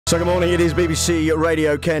So good morning, it is BBC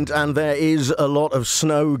Radio Kent, and there is a lot of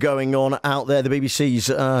snow going on out there. The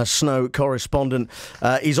BBC's snow correspondent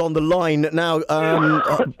is on the line now.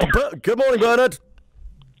 Good morning, Bernard.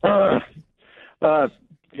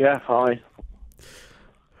 Yeah, hi.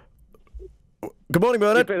 Good morning,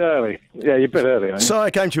 Bernard. You're a bit early. Yeah, you're a bit early, aren't you? Sorry,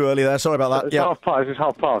 I came too early there. Sorry about that. It's half past. It's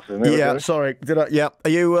half past, isn't it? Yeah, sorry. Did I? Yeah.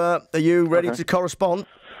 Are you ready to correspond?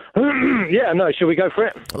 Yeah, no, shall we go for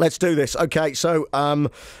it? Let's do this. Okay, so do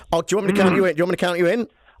you want me to count you in? Do you want me to count you in?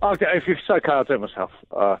 Okay, if it's okay, I'll do it myself.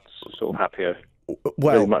 Sort of happier.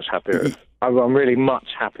 Well, really much happier. I'm really much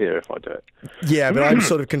happier if I do it. Yeah, but I'm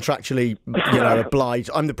sort of contractually, obliged.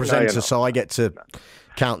 I'm the presenter, so I get to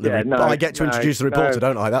count the. Yeah, I get to introduce the reporter,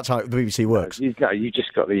 don't I? That's how the BBC works. You go. You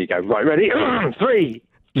just got there. You go. Right, ready? 3,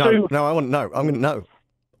 2. No, I want no. I'm going to no.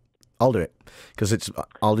 I'll do it because it's.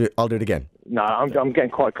 I'll do it again. No, I'm getting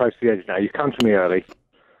quite close to the edge now. You've come to me early.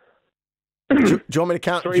 Do you want me to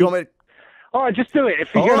count? 3. Do you want me? All right, just do it. If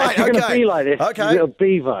you're going to be like this, you little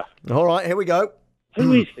beaver. All right, here we go.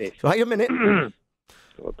 Who is this? So wait a minute. A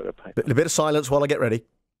bit of silence while I get ready.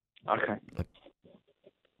 Okay.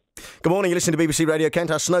 Good morning. You're listening to BBC Radio Kent.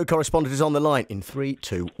 Our snow correspondent is on the line in 3,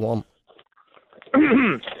 2, 1.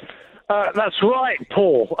 That's right,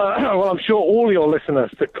 Paul. Well, I'm sure all your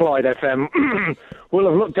listeners to Clyde FM will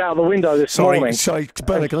have looked out the window this morning. Sorry,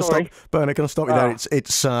 Bernard, can I stop? Bernard, can I stop you there? It's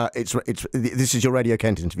this is your Radio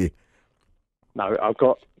Kent interview. No, I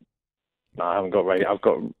haven't got radio. I've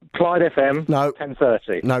got Clyde FM. No,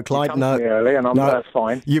 10:30. No, Clyde. No, early, and that's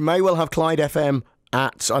fine. You may well have Clyde FM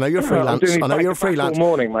at. I know you're freelance. I know you're a freelance. All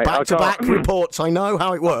morning, mate. Back-to-back reports. I know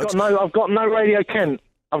how it works. I've got no Radio Kent.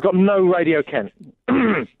 I've got no Radio Kent.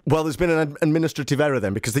 Well, there's been an administrative error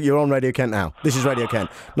then, because you're on Radio Kent now. This is Radio Kent,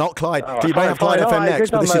 not Clyde. Right, you may have Clyde FM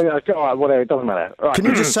next. But this is... All right, whatever, it doesn't matter. Right. Can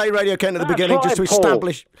you just say Radio Kent at the beginning, right, just to Paul.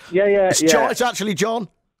 establish? Yeah. It's actually John.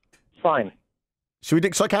 Fine. Shall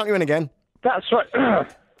I count you in again? That's right.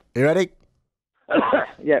 You ready?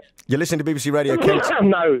 Yeah. You're listening to BBC Radio Kent.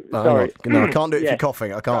 No, sorry. No, I can't do it if you're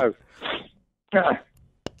coughing. I can't. No.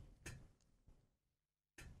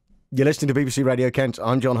 You're listening to BBC Radio Kent.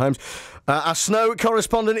 I'm Jon Holmes. Our snow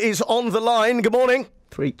correspondent is on the line. Good morning.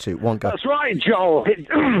 3, 2, 1, go. That's right, Joel.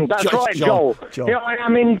 That's right, Joel. Here I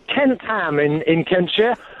am in Kentham in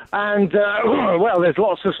Kentshire, and, well, there's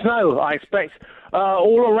lots of snow, I expect,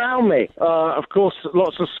 all around me. Of course,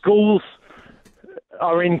 lots of schools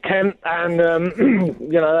are in Kent, and,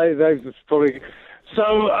 they've probably...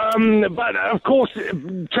 So, but, of course,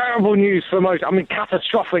 terrible news for most...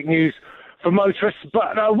 catastrophic news for motorists,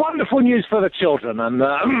 but wonderful news for the children. And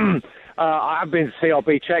I have been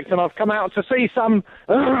CRB checked, and I've come out to see some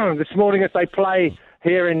this morning as they play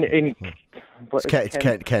here in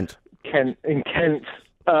Kent. In Kent.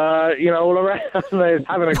 All around. They're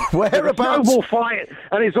having a snowball fight,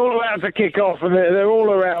 and it's all about to kick off, and they're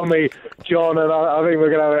all around me, John, and I think we're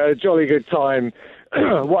going to have a jolly good time.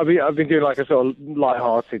 I've been doing like a sort of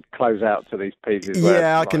light-hearted close-out to these pieces.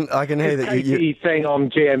 Yeah, I can hear that. Katie thing on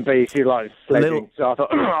GMB, she likes sledding, so I thought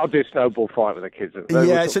I'll do a snowball fight with the kids.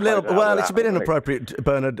 Yeah, it's a little. Well, it's a bit inappropriate,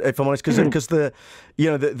 Bernard, if I'm honest, because it's the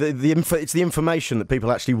information that people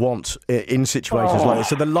actually want in situations like this.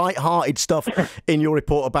 So the light-hearted stuff in your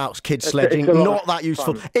report about kids sledging, not that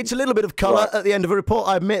useful. Fun. It's a little bit of colour at the end of a report.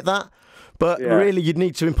 I admit that. But really, you'd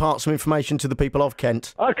need to impart some information to the people of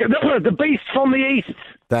Kent. Okay, the beast from the east,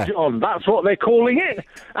 John. That's what they're calling it.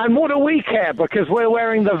 And what do we care? Because we're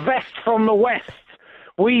wearing the vest from the west.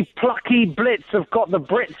 We plucky Blitz have got the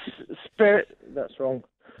Brits spirit. That's wrong.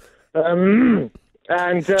 And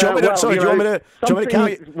do you want me to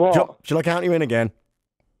count you? Shall I count you in again?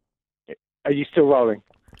 Are you still rolling?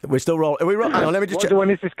 We're still rolling. Are we rolling? Hang on, let me just check. When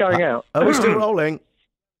is this going out? Are we still rolling?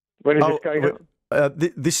 When is this going out?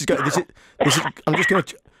 This is. I'm just going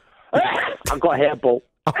to. I've got a hairball.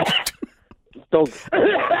 Dog.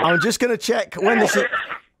 I'm just going to check when this is.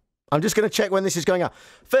 I'm just going to check when this is going out.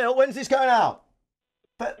 Phil, when's this going out?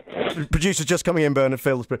 Producer's just coming in, Bernard.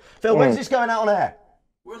 Phil, when's this going out on air?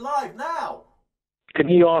 We're live now. Can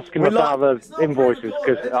you ask him about the invoices?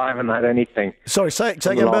 Because I haven't had anything. Sorry, say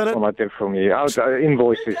again, Bernard. The last one I did from you.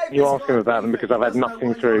 Invoices. You ask him about them because I've had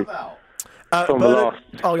nothing through.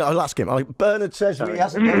 I'll ask him. Bernard says he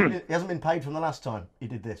hasn't been paid from the last time he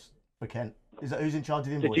did this for Kent. Is that who's in charge of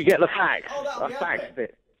the invoice? Did you get the fax? I faxed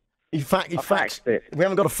it. He faxed it. We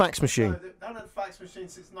haven't got a fax machine. No, they haven't had a fax machine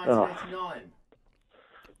since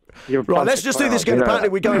 1989. Right, let's just do this again. Apparently,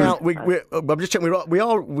 we're going out. I'm just checking. We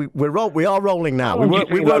are rolling now. We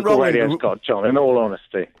weren't rolling. Radio's got, John. In all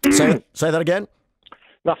honesty. Say that again.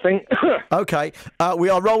 Nothing. Okay. We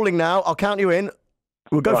are rolling now. I'll count you in.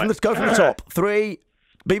 We'll go from the top. 3,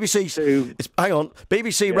 Hang on.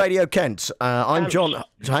 BBC Radio Kent. I'm John.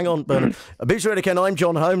 Hang on, Bernard. BBC Radio Kent. I'm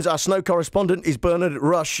Jon Holmes. Our snow correspondent is Bernard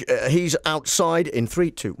Rush. He's outside in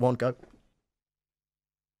 3, 2, 1, go.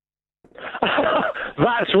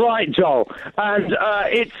 That's right, Joel. And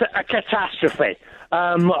it's a catastrophe.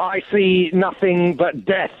 I see nothing but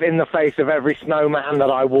death in the face of every snowman that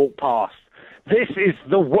I walk past. This is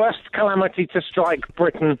the worst calamity to strike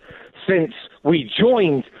Britain since we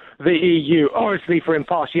joined the EU. Obviously, for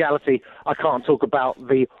impartiality, I can't talk about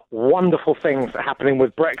the wonderful things happening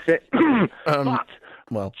with Brexit. But...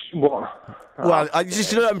 Well, I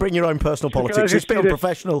just don't bring your own personal politics. It's been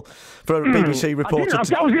unprofessional for a BBC reporter.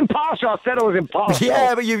 I was impartial. I said I was impartial.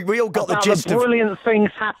 Yeah, but we all got the gist of... brilliant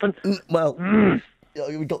things happen. Well,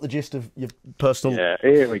 we got the gist of your personal... Yeah,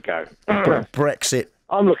 here we go. Brexit.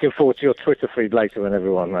 I'm looking forward to your Twitter feed later when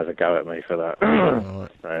everyone has a go at me for that.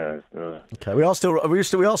 Okay, we are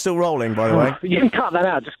still rolling, by the way. You can cut that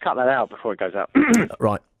out. Just cut that out before it goes out.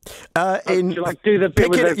 Right. Would you like do the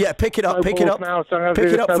bit pick it up. Pick it up. Now, so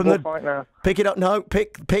pick it up from the. Fight now. Pick it up. No,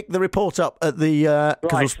 pick the report up at the.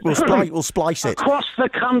 Because we'll splice it across the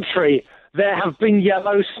country. There have been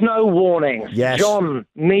yellow snow warnings. Yes. John,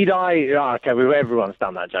 need I? Oh, okay, everyone's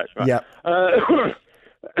done that joke, right? Yeah.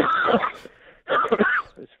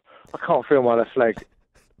 I can't feel my left leg.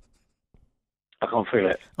 I can't feel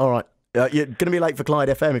it. All right. You're going to be late for Clyde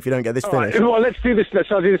FM if you don't get this finished. Right, well, let's do this.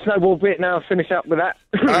 Shall I do the snowball bit now? Finish up with that.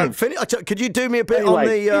 Could you do me a bit on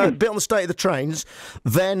the state of the trains?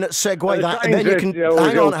 Then segue that, and then you can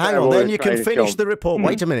hang on. Then you can finish the report.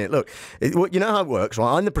 Wait a minute. Look, you know how it works,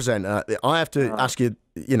 right? I'm the presenter. I have to ask you.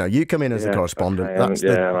 You know, you come in as the correspondent. Okay, that's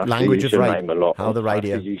the language of radio. How the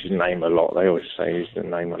radio. You should name a lot. They always say you should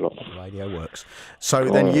name a lot. The radio works. So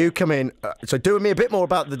then you come in. So do me a bit more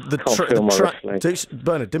about the train.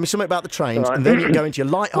 Bernard, do me something about the trains, and then you can go into your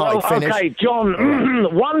light-hearted finish. Okay,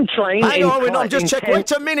 John. One train. Hang on, I'm just checking.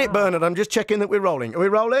 Wait a minute, Bernard. I'm just checking that we're rolling. Are we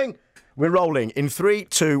rolling? We're rolling. In 3,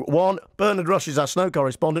 2, 1. Bernard Rush is our snow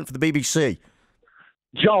correspondent for the BBC.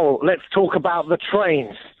 Joel, let's talk about the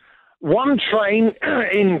trains. One train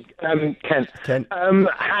in Kent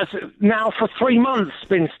has now for 3 months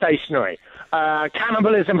been stationary.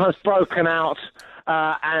 Cannibalism has broken out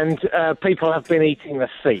and people have been eating the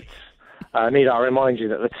seats. Need I remind you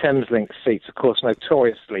that the Thameslink seats, of course,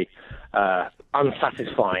 notoriously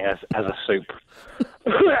unsatisfying as a soup.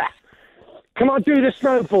 Can I do the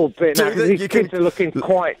snowball bit now? Because these kids are looking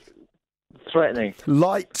quite threatening.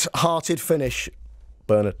 Light-hearted finish,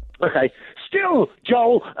 Bernard. Okay. Still,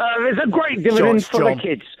 Joel, there's a great dividend for the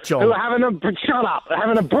kids who are having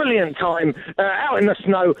a brilliant time out in the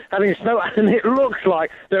snow, having snow, and it looks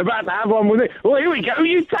like they're about to have one with it. Well, here we go.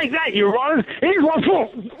 You take that, you runners. Here's one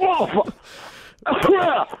for...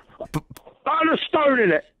 I'm a stone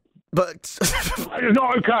in it. But... It's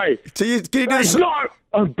not okay. So can you do this?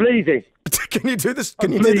 I'm bleeding. Can you do this?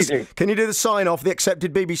 Can you do the sign-off, the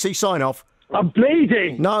accepted BBC sign-off? I'm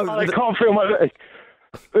bleeding. No. I can't feel my leg.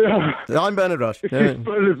 I'm Bernard Rush. It's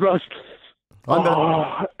Bernard Rush.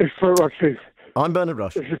 It's Bernard Rush. I'm Bernard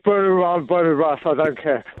Rush. It's Bernard Rush. I don't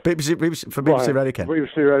care. BBC Radio Kent.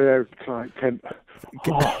 BBC Radio Kent.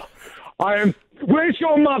 I am. Where's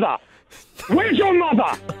your mother? Where's your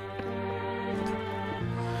mother?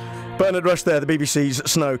 Bernard Rush there, the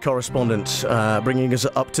BBC's snow correspondent, bringing us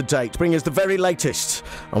up to date, bringing us the very latest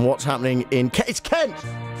on what's happening in Kent. It's Kent.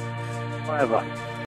 Whatever.